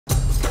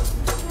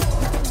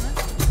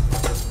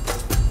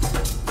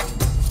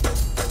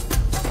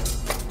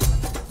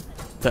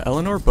The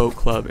Eleanor Boat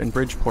Club in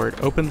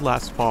Bridgeport opened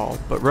last fall,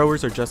 but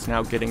rowers are just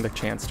now getting the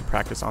chance to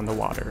practice on the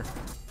water.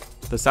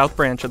 The south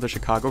branch of the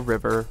Chicago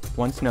River,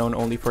 once known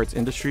only for its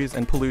industries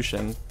and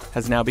pollution,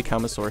 has now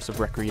become a source of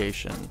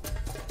recreation.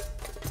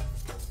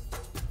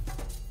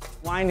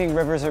 Winding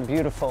rivers are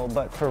beautiful,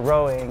 but for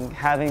rowing,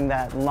 having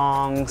that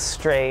long,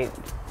 straight,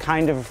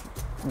 kind of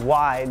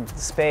wide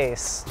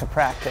space to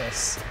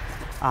practice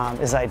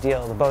is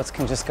ideal. The boats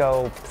can just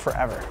go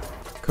forever.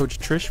 Coach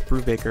Trish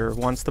Brubaker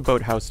wants the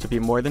boathouse to be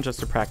more than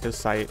just a practice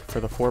site for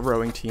the 4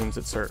 rowing teams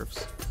it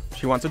serves.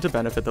 She wants it to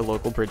benefit the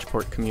local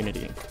Bridgeport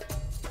community.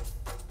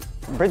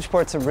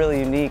 Bridgeport's a really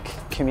unique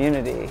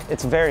community.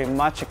 It's very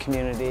much a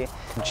community.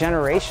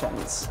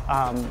 Generations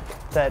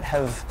that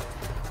have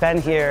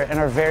been here and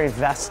are very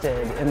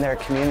vested in their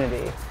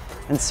community.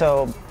 And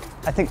so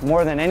I think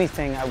more than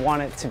anything, I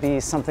want it to be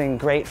something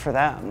great for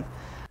them.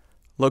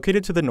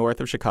 Located to the north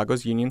of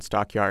Chicago's Union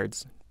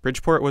Stockyards,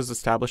 Bridgeport was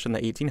established in the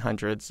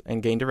 1800s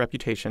and gained a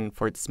reputation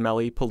for its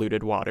smelly,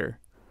 polluted water.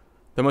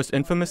 The most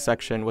infamous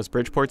section was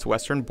Bridgeport's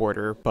western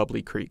border,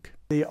 Bubbly Creek.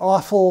 The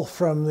offal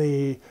from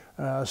the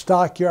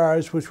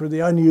stockyards, which were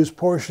the unused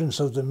portions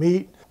of the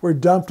meat, were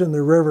dumped in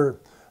the river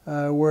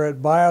where it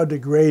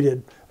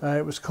biodegraded.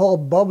 It was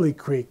called Bubbly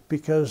Creek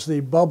because the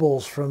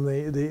bubbles from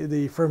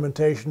the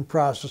fermentation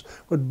process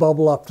would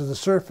bubble up to the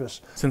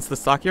surface. Since the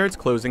stockyards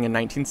closing in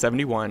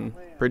 1971,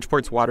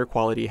 Bridgeport's water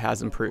quality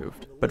has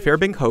improved, but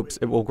Fairbank hopes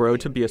it will grow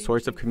to be a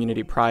source of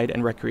community pride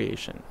and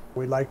recreation.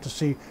 We'd like to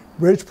see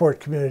Bridgeport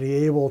community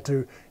able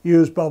to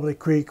use Bubbly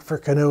Creek for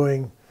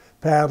canoeing,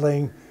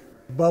 paddling.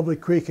 Bubbly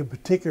Creek in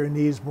particular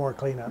needs more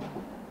cleanup.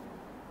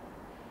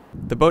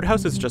 The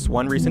boathouse is just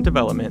one recent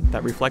development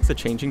that reflects a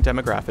changing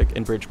demographic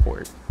in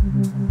Bridgeport.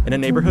 In a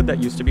neighborhood that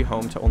used to be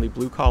home to only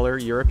blue-collar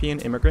European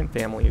immigrant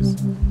families,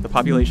 the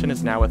population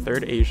is now a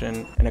third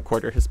Asian and a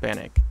quarter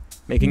Hispanic,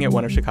 making it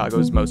one of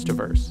Chicago's most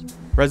diverse.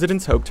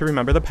 Residents hope to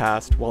remember the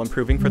past while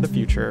improving for the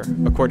future,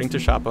 according to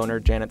shop owner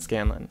Janet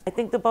Scanlon. I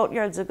think the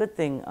boatyard's a good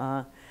thing.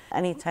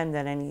 Anytime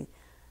that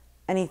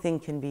anything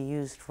can be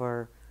used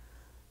for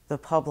the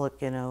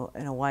public in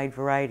a wide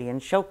variety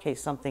and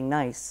showcase something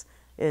nice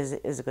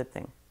is a good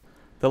thing.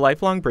 The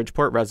lifelong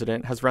Bridgeport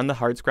resident has run the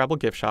Hardscrabble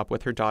gift shop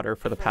with her daughter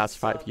for the past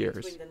 5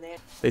 years.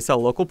 They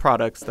sell local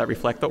products that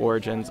reflect the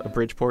origins of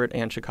Bridgeport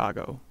and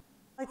Chicago.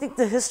 I think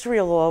the history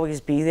will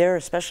always be there,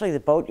 especially the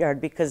boatyard,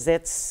 because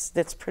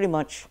that's pretty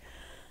much,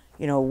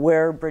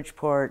 where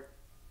Bridgeport,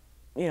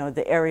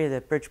 the area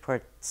that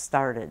Bridgeport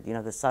started,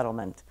 the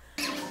settlement.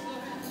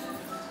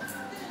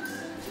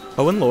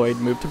 Owen Lloyd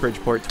moved to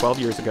Bridgeport 12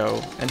 years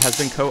ago and has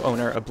been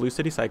co-owner of Blue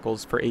City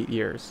Cycles for 8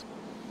 years.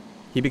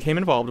 He became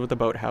involved with the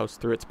boathouse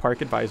through its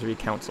Park Advisory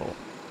Council.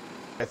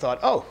 I thought,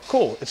 oh,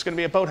 cool, it's going to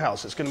be a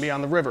boathouse, it's going to be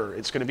on the river,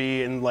 it's going to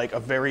be in like a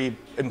very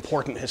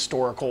important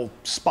historical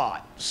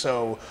spot.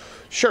 So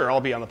sure, I'll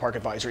be on the Park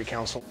Advisory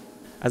Council.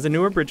 As a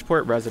newer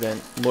Bridgeport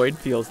resident, Lloyd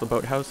feels the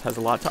boathouse has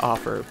a lot to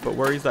offer, but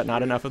worries that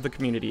not enough of the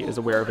community is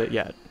aware of it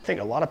yet. I think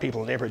a lot of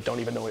people in the neighborhood don't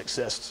even know it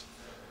exists.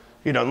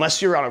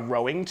 Unless you're on a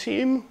rowing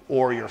team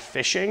or you're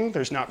fishing,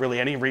 there's not really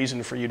any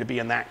reason for you to be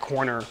in that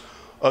corner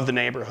of the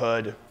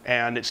neighborhood,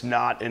 and it's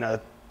not in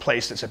a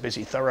place that's a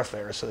busy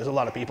thoroughfare, so there's a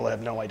lot of people that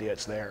have no idea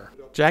it's there.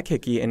 Jack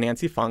Hickey and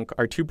Nancy Funk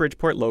are 2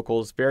 Bridgeport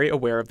locals very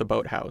aware of the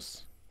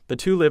boathouse. The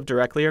 2 live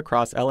directly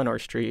across Eleanor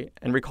Street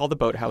and recall the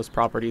boathouse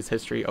property's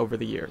history over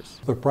the years.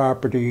 The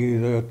property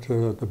that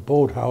the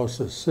boathouse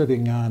is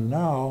sitting on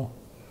now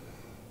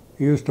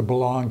used to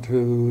belong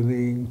to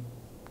the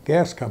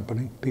gas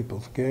company,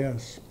 People's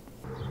Gas.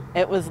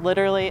 It was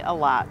literally a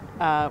lot.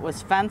 It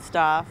was fenced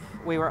off.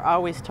 We were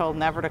always told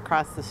never to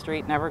cross the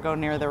street, never go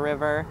near the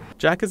river.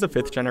 Jack is a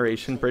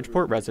 5th-generation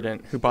Bridgeport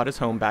resident who bought his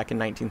home back in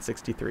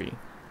 1963.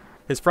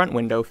 His front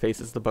window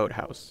faces the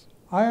boathouse.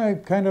 I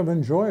kind of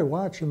enjoy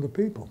watching the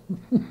people,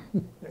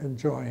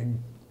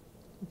 enjoying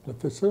the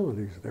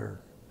facilities there.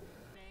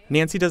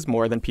 Nancy does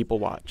more than people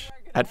watch.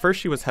 At first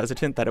she was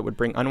hesitant that it would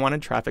bring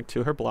unwanted traffic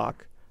to her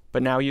block,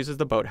 but now uses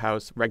the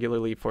boathouse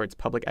regularly for its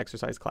public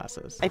exercise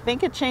classes. I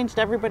think it changed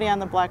everybody on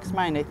the block's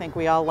mind. I think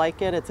we all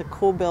like it. It's a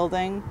cool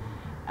building.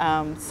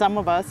 Some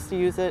of us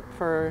use it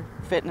for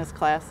fitness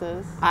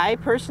classes. I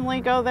personally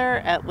go there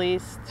at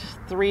least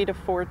 3 to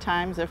 4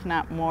 times, if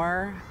not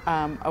more,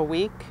 a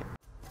week.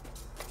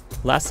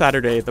 Last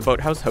Saturday, the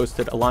boathouse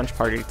hosted a launch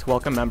party to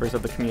welcome members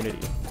of the community.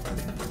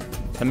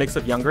 A mix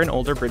of younger and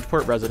older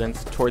Bridgeport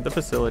residents toured the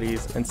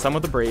facilities, and some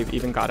of the brave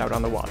even got out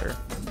on the water.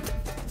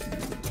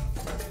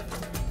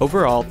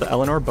 Overall, the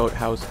Eleanor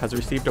Boathouse has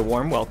received a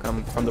warm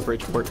welcome from the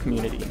Bridgeport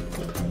community.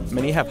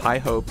 Many have high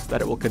hopes that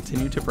it will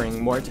continue to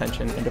bring more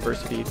attention and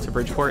diversity to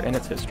Bridgeport and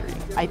its history.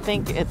 I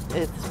think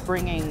it's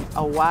bringing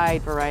a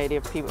wide variety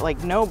of people.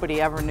 Like,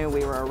 nobody ever knew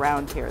we were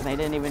around here. They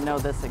didn't even know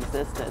this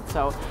existed.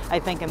 So I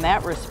think in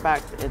that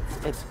respect,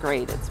 it's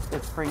great.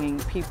 It's bringing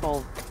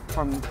people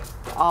from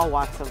all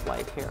walks of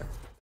life here.